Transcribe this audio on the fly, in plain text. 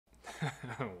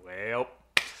Well,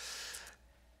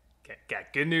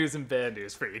 got good news and bad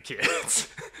news for you kids.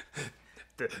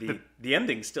 The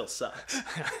ending still sucks.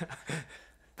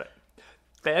 But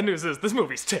bad news is this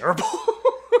movie's terrible.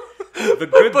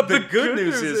 The good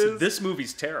news is this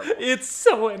movie's terrible. It's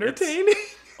so entertaining.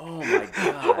 Oh my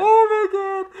god. Oh my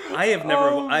god. I have never.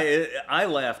 I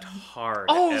laughed hard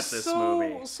at this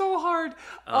movie. So hard.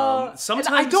 Sometimes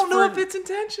and I don't know if it's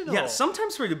intentional. Yeah,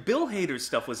 sometimes for the Bill Hader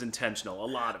stuff was intentional. A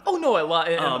lot of it. Oh no, a lot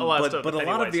of stuff. But a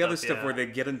lot of the other stuff stuff where they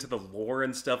get into the lore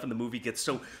and stuff, and the movie gets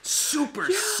so super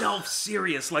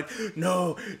self-serious. Like,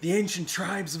 no, the ancient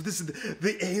tribes of this,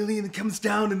 the alien comes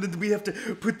down, and then we have to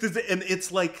put this, and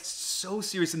it's like so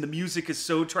serious, and the music is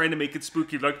so trying to make it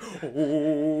spooky. Like,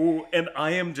 oh, and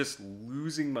I am just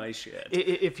losing my shit.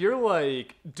 If you're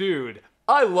like, dude,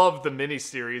 I love the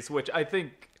miniseries, which I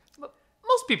think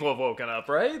most people have woken up,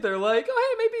 right? They're like,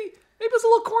 oh, hey, maybe it's a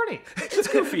little corny. It's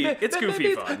goofy. It's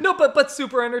goofy fun. No, but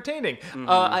super entertaining.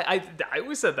 I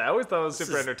always said that. I always thought it was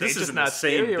super entertaining. This just not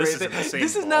scary or anything.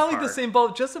 This is not like the same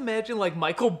ballpark. Just imagine like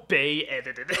Michael Bay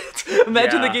edited it.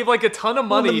 Imagine they gave like a ton of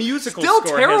money. Well, the musical still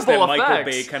score terrible has that effects. Michael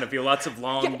Bay kind of feel. Lots of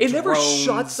long it never drones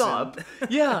shuts up.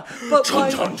 Yeah, but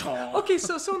like, okay,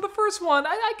 so in the first one,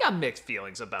 I got mixed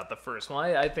feelings about the first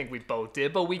one. I think we both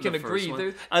did, but we can agree.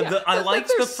 I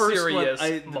liked the first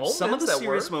one. Some of the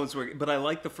serious were. moments were, but I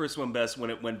liked the first one best when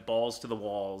it went balls to the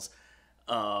walls.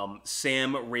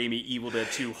 Sam Raimi Evil Dead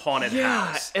 2 Haunted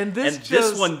House. And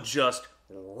this one just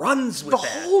runs with that. The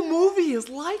whole movie is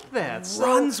like that.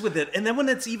 Runs with it. And then when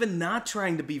it's even not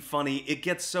trying to be funny, it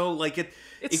gets so like it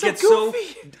gets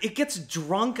goofy. It gets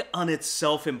drunk on its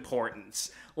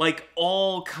self-importance. Like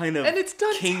all kind of, and it's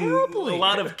done terribly. A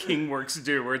lot of King works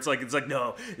do, where it's like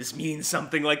no, this means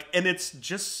something, like, and it's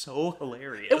just so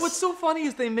hilarious. And what's so funny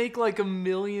is they make like a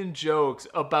million jokes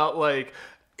about like.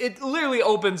 It literally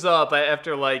opens up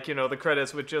after, like, you know, the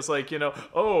credits with just, like, you know,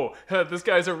 oh, this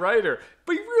guy's a writer.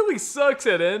 But he really sucks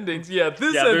at endings. Yeah,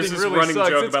 this ending this really running sucks.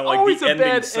 joke It's about, like, always the a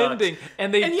bad sucks. ending.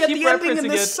 And they yet keep the ending referencing in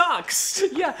this it. sucks.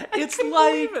 Yeah, it's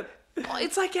like...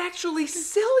 It's like actually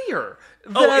sillier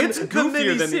than it's the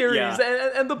goofier than miniseries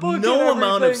and the book. No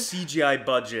amount of CGI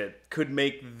budget could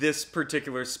make this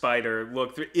particular spider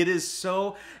look through. It is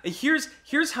so...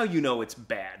 Here's how you know it's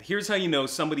bad. Here's how you know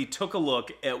somebody took a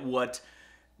look at what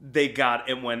they got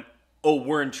and went, oh,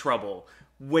 we're in trouble.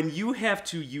 When you have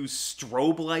to use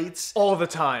strobe lights all the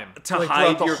time to like,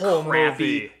 hide the your whole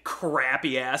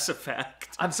crappy ass effect.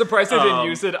 I'm surprised they didn't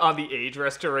use it on the age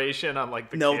restoration on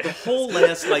like the kids. The whole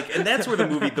last and that's where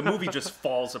the movie just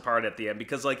falls apart at the end,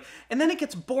 because and then it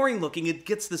gets boring looking. It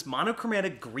gets this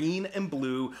monochromatic green and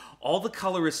blue. All the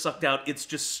color is sucked out. It's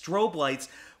just strobe lights.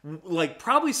 Like,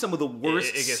 probably some of the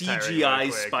worst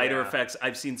CGI spider effects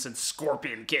I've seen since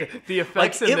Scorpion King. The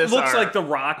effects in this it looks like The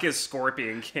Rock is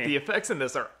Scorpion King. The effects in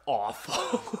this are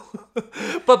awful.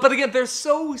 but again, they're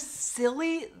so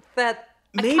silly that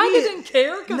maybe I kind of didn't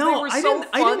care because they were so funny.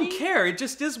 I didn't care. It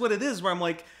just is what it is, where I'm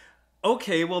like,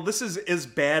 okay, well, this is as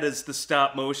bad as the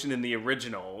stop motion in the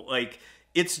original. Like,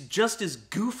 it's just as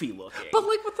goofy looking. But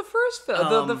like with the first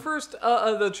film,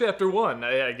 the chapter 1,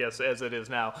 I guess, as it is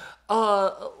now.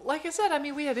 Like I said, I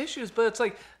mean, we had issues, but it's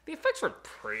like the effects were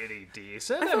pretty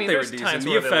decent. I mean, they were there's decent. times The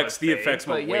where effects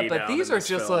went way down. But these are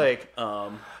just film. like.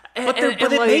 But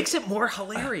it makes it more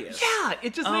hilarious. Yeah,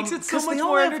 it just makes it so much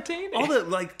more entertaining. All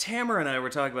the Tamara and I were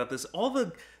talking about this. All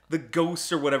the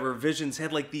ghosts or whatever visions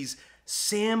had like these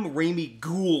Sam Raimi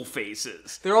ghoul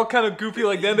faces. They're all kind of goofy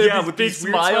like that. They have with these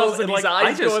big smiles and these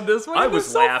eyes going this way. I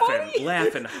was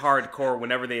laughing hardcore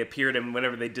whenever they appeared and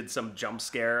whenever they did some jump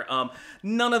scare.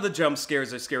 None of the jump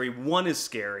scares are scary. One is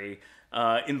scary,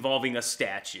 involving a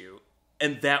statue.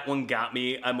 And that one got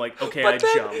me. I'm like, okay, I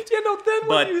jumped.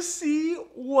 When you see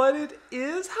what it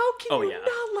is, how can you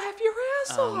not laugh your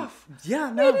ass off? Yeah,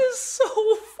 no. It is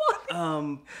so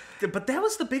funny. But that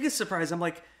was the biggest surprise. I'm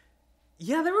like,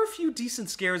 yeah, there were a few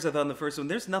decent scares I thought in the first one.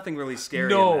 There's nothing really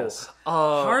scary in this.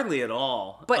 Hardly at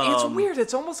all. But it's weird.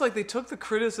 It's almost like they took the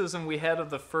criticism we had of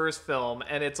the first film,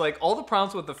 and it's like all the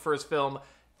problems with the first film,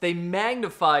 they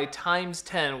magnify times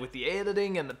 10 with the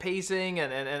editing and the pacing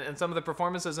and some of the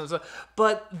performances and stuff.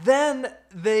 But then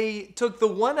they took the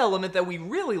one element that we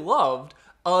really loved,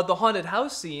 the haunted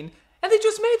house scene, and they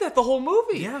just made that the whole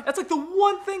movie. Yeah. That's like the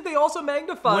one thing they also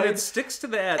magnified. When it sticks to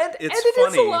that, it's funny. And it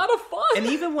is a lot of fun. And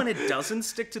even when it doesn't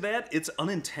stick to that, it's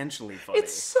unintentionally funny.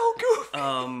 It's so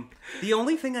goofy. The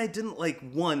only thing I didn't like,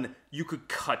 one, you could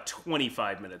cut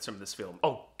 25 minutes from this film.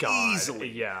 Oh, God.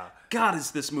 Easily. Yeah. God, is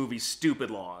this movie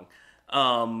stupid long.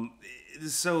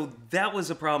 So that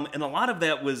was a problem, and a lot of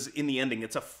that was in the ending.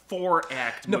 It's a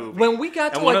 4-act movie. When we got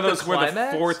to and one of the those climax,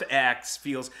 where the fourth act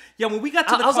feels. Yeah, when we got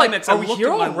to the I was climax, like, I "Are we looked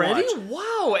here at my already? watch.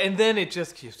 Wow!" And then it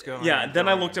just keeps going. Yeah, and then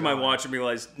I going looked at and my going. watch and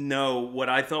realized, no, what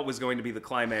I thought was going to be the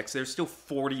climax. There's still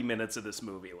 40 minutes of this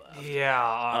movie left.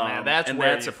 Yeah, man, that's and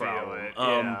where that's you a problem. feel it.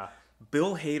 Yeah.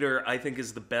 Bill Hader, I think,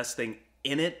 is the best thing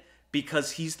in it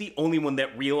because he's the only one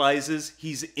that realizes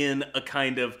he's in a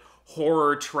kind of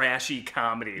horror trashy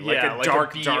comedy, like a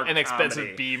dark an expensive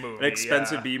comedy. B movie, an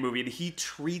expensive B movie, and he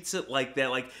treats it like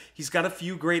that. Like he's got a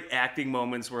few great acting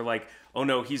moments where, like, oh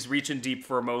no, he's reaching deep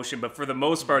for emotion, but for the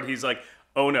most part, he's like,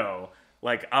 oh no,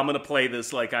 like I'm gonna play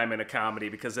this like I'm in a comedy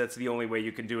because that's the only way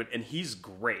you can do it, and he's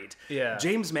great. Yeah,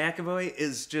 James McAvoy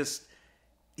is just.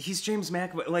 He's James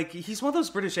McAvoy. Like, he's one of those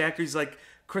British actors like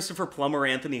Christopher Plummer,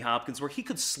 Anthony Hopkins, where he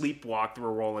could sleepwalk through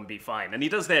a role and be fine. And he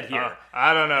does that here.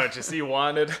 I don't know. Just he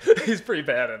wanted. He's pretty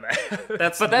bad in that.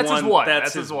 That's his one.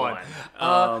 That's his one.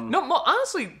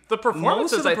 Honestly, the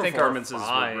performances I think are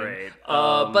fine. Were great.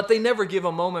 But they never give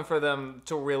a moment for them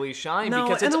to really shine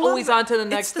because it's and always on to the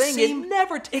next thing. Same, it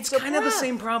never takes It's kind of the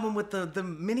same problem with the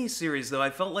miniseries, though. I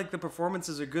felt like the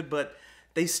performances are good, but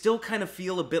they still kind of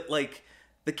feel a bit like...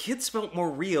 The kids felt more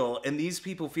real, and these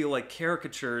people feel like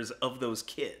caricatures of those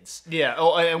kids. Yeah.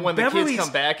 Oh, and when the kids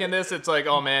come back in this, it's like,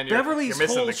 oh man, you're missing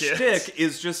whole the kids. shtick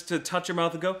is just to touch her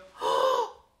mouth and go,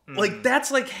 like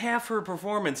that's like half her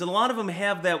performance, and a lot of them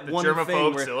have that one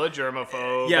thing where still a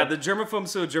germaphobe. Yeah, the germaphobe,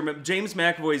 so germ. James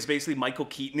McAvoy is basically Michael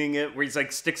Keatoning it, where he's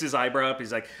like sticks his eyebrow up.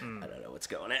 He's like, I don't know what's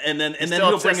going on, and then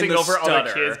he'll bring in the over stutter.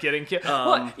 other kids getting killed.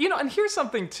 Well, and here's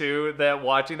something too that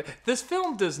watching this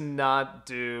film does not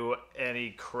do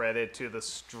any credit to the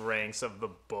strengths of the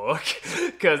book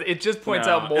because it just points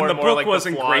out more and more book like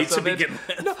wasn't the great flaws to of it. begin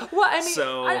with. No, well, I mean,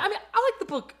 So- I like the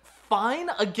book fine.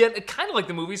 Again, kind of like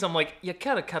the movies. I'm like, you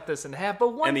gotta cut this in half.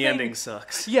 But And the ending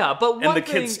sucks. Yeah, but one and the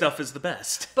thing, kid stuff is the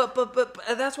best. But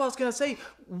that's what I was gonna say.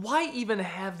 Why even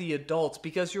have the adults?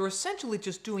 Because you're essentially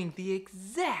just doing the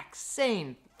exact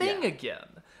same thing again.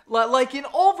 Like in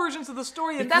all versions of the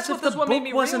story, and Because that's what this one made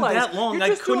me realize. If the book wasn't that long, You're I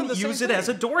just doing couldn't the use same it as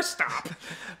a thing. doorstop.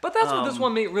 But that's what this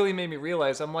one really made me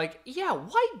realize. I'm like, yeah,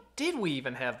 why did we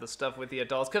even have the stuff with the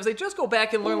adults? Because they just go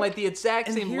back and learn like the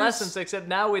exact same lessons, except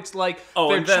now it's like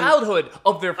their childhood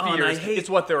of their fears. It's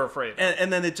what they're afraid of.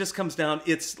 And then it just comes down,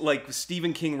 it's like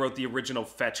Stephen King wrote the original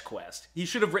Fetch Quest. He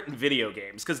should have written video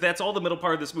games, because that's all the middle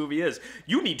part of this movie is.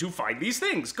 You need to find these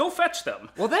things. Go fetch them.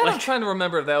 Well, that I'm trying to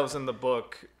remember if that was in the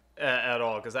book at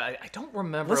all, because I don't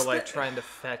remember trying to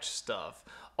fetch stuff.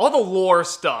 All the lore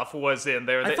stuff was in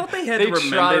there. I thought they had to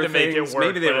remember tried to things. make it work.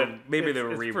 Maybe they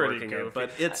were reworking it,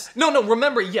 but it's no.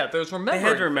 Remember, there's remembering. They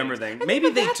had to remember things. Maybe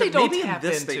they don't tap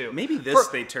this into. Maybe this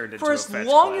they turned into for a as Fetch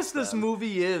long Quest, as this then.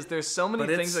 movie is. There's so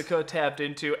many things that could have tapped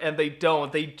into, and they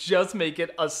don't. They just make it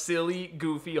a silly,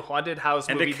 goofy haunted house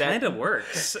and movie. And it kind of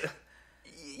works.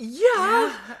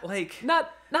 Yeah, like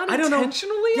not I don't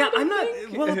intentionally. Know. Yeah, I'm not.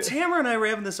 Well, Tamara and I were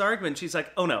having this argument. She's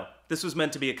like, "Oh no, this was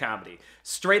meant to be a comedy.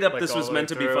 Straight up, this was meant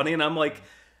to be funny." And I'm like,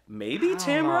 "Maybe,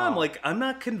 Tamara." I'm like, I'm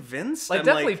not convinced. Like I'm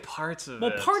definitely parts of it.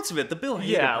 Well, parts of it. The Bill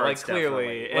Hader parts, like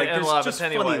clearly, definitely. Like and there's a lot just of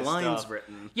Pennywise funny lines stuff.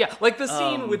 written. Yeah, like the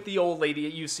scene with the old lady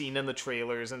that you've seen in the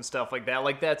trailers and stuff like that.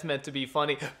 Like that's meant to be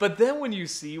funny. But then when you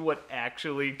see what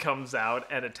actually comes out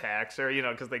and attacks her,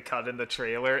 because they cut in the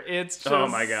trailer, it's just oh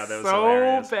my god, that was so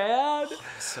hilarious. bad. Oh,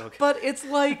 so good. But it's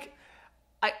like,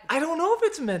 I don't know if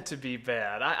it's meant to be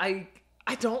bad.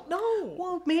 I don't know.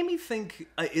 Well, it made me think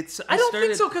it's. I don't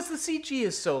think so because the CG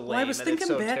is so lame. Well, I was thinking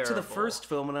so back terrible. to the first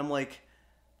film, and I'm like,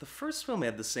 the first film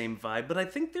had the same vibe, but I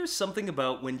think there's something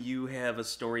about when you have a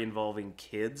story involving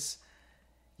kids,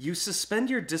 you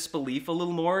suspend your disbelief a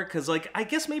little more, because, like, I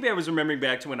guess maybe I was remembering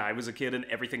back to when I was a kid and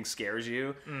everything scares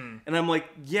you, and I'm like,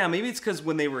 yeah, maybe it's because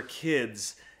when they were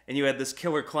kids and you had this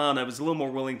killer clown, I was a little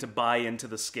more willing to buy into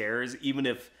the scares, even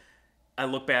if I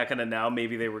look back on it now,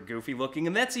 maybe they were goofy looking,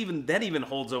 and that even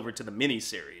holds over to the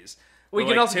miniseries. We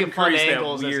can also get fun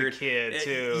angles as a kid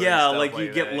too. Yeah, like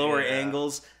you get lower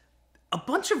angles. A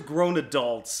bunch of grown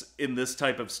adults in this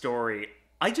type of story,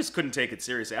 I just couldn't take it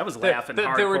seriously. I was laughing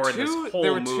hardcore in this whole movie.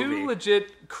 There were two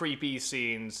legit creepy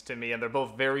scenes to me, and they're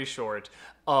both very short.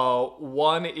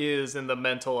 One is in the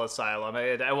mental asylum.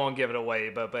 I won't give it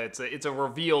away, but it's a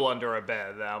reveal under a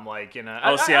bed. I'm like,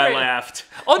 I laughed.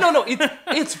 Oh no,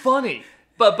 it's funny.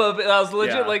 But I was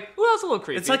legit like, well, that was a little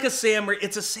creepy. It's like a Sam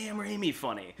Raimi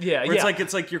funny. Yeah, where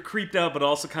it's like you're creeped out, but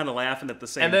also kind of laughing at the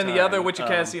same time. And then the other, which you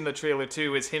kind of see in the trailer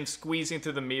too, is him squeezing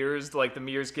through the mirrors. Like the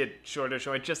mirrors get shorter.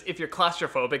 Just if you're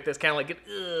claustrophobic, there's kind of like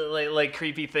an like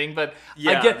creepy thing. But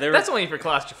yeah, I get that's only if you're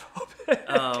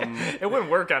claustrophobic. It wouldn't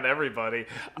work on everybody.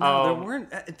 No, there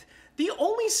weren't. the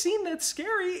only scene that's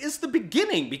scary is the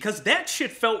beginning, because that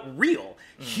shit felt real.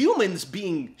 Humans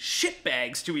being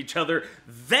shitbags to each other,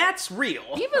 that's real.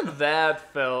 Even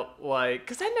that felt like,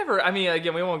 because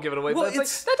again, we won't give it away, Well, but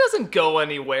it's like, that doesn't go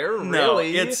anywhere,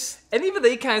 really. And even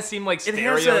they kind of seem like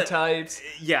stereotypes.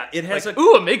 It has like,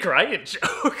 ooh, a Meg Ryan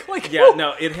joke. Like, yeah,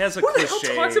 no, it has a who cliche. Who the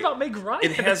hell talks about Meg Ryan?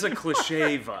 It has a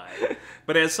cliche vibe.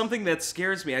 But as something that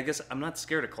scares me, I guess I'm not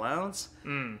scared of clowns.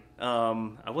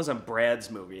 I was on Brad's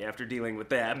movie after dealing with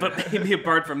that, but maybe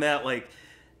apart from that, like,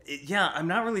 I'm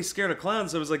not really scared of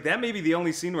clowns. So I was like, that may be the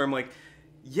only scene where I'm like,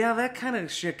 yeah, that kind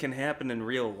of shit can happen in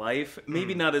real life.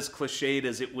 Maybe not as cliched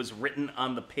as it was written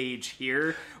on the page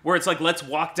here, where it's like, let's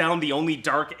walk down the only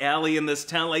dark alley in this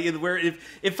town. Like, where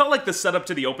it felt like the setup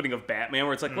to the opening of Batman,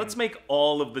 where it's like, let's make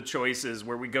all of the choices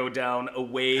where we go down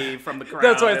away from the crowd.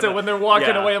 That's why I said when they're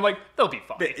walking away, I'm like, they'll be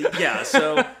fine.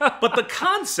 But the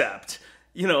concept,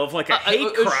 of like a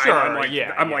hate crime,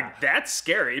 sure, I'm like, that's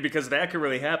scary, because that could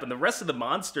really happen. The rest of the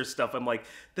monster stuff, I'm like,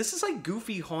 this is like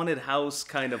goofy haunted house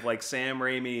kind of like Sam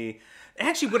Raimi.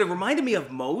 Actually, what it reminded me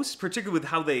of most,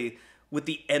 particularly with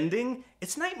the ending,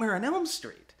 it's Nightmare on Elm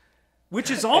Street,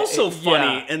 which is also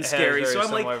funny and scary. So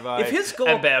I'm like, vibe. if his goal,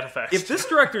 and bad effects. If this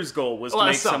director's goal was to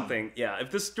make something,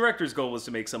 if this director's goal was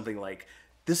to make something like,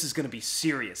 this is going to be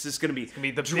serious, this is going to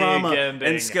be the drama big ending.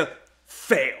 and skill.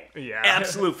 Fail. Yeah.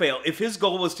 Absolute fail. If his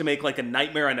goal was to make like a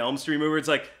Nightmare on Elm Street movie, it's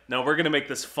like, no, we're gonna make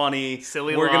this funny.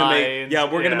 Silly we're lines.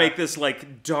 We're gonna make this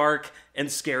like dark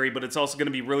and scary, but it's also gonna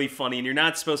be really funny, and you're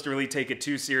not supposed to really take it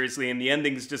too seriously, and the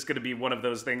ending's just gonna be one of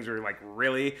those things where you're like,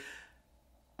 really?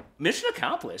 Mission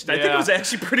accomplished. I think it was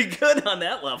actually pretty good on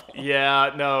that level.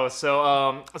 Yeah, no. So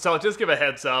I'll just give a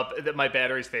heads up that my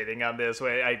battery's fading on this.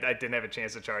 I didn't have a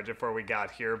chance to charge it before we got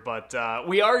here, but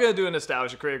we are gonna do a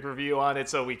nostalgia critic review on it,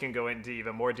 so we can go into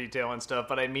even more detail and stuff.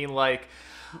 But I mean, like,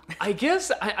 I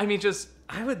guess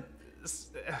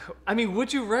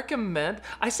would you recommend?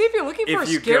 I say if you're looking for a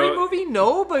scary movie,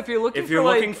 no. But if you're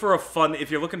looking for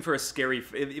a silly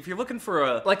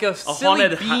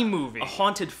B movie, a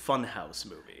haunted funhouse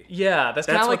movie. Yeah, that's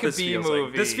kind of like a B movie.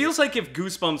 Like. This feels like if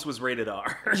Goosebumps was rated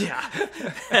R. Yeah.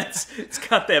 It's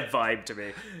got that vibe to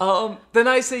me. Then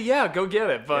I say, go get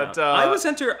it. But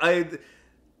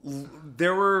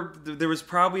there was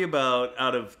probably about,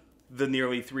 out of the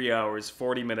nearly 3 hours,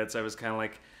 40 minutes, I was kind of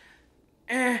like,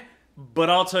 But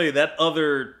I'll tell you, that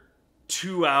other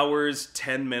 2 hours,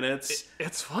 10 minutes,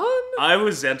 it's fun. I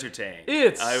was entertained.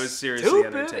 I was seriously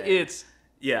entertained.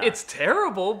 It's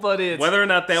terrible, but it's whether or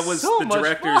not that was so the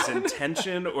director's fun.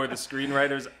 intention or the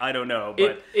screenwriters, I don't know.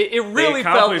 But it really they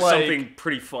accomplished felt like something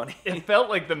pretty funny. It felt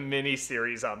like the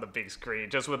mini-series on the big screen,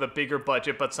 just with a bigger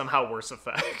budget, but somehow worse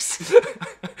effects.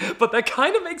 But that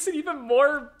kind of makes it even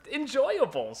more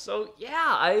enjoyable. So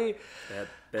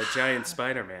that giant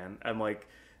Spider-Man, I'm like,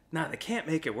 nah, they can't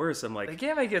make it worse. I'm like, they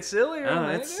can't make it sillier. Oh,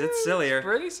 it's sillier. It's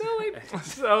pretty silly.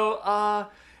 So,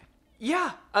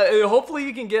 hopefully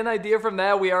you can get an idea from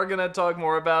that. We are going to talk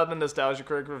more about the Nostalgia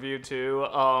Critic review, too.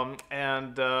 I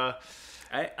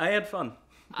had fun.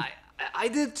 I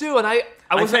did, too, and I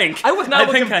was not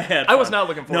looking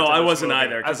forward to No, I wasn't movie.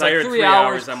 either, because I heard 3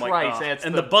 hours, I'm like,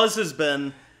 and the buzz has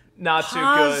been not too good.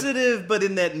 Positive, but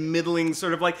in that middling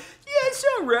sort of like, yeah, it's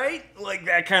all right, like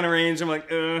that kind of range. I'm like,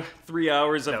 3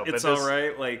 hours of it's all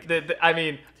right. Like, I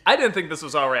didn't think this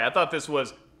was all right. I thought this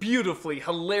was beautifully,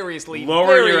 hilariously,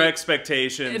 lower your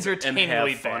expectations and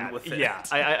have fun bad. with it. Yeah,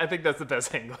 I think that's the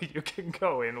best angle you can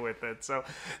go in with it. So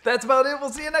that's about it.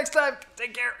 We'll see you next time.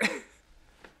 Take care.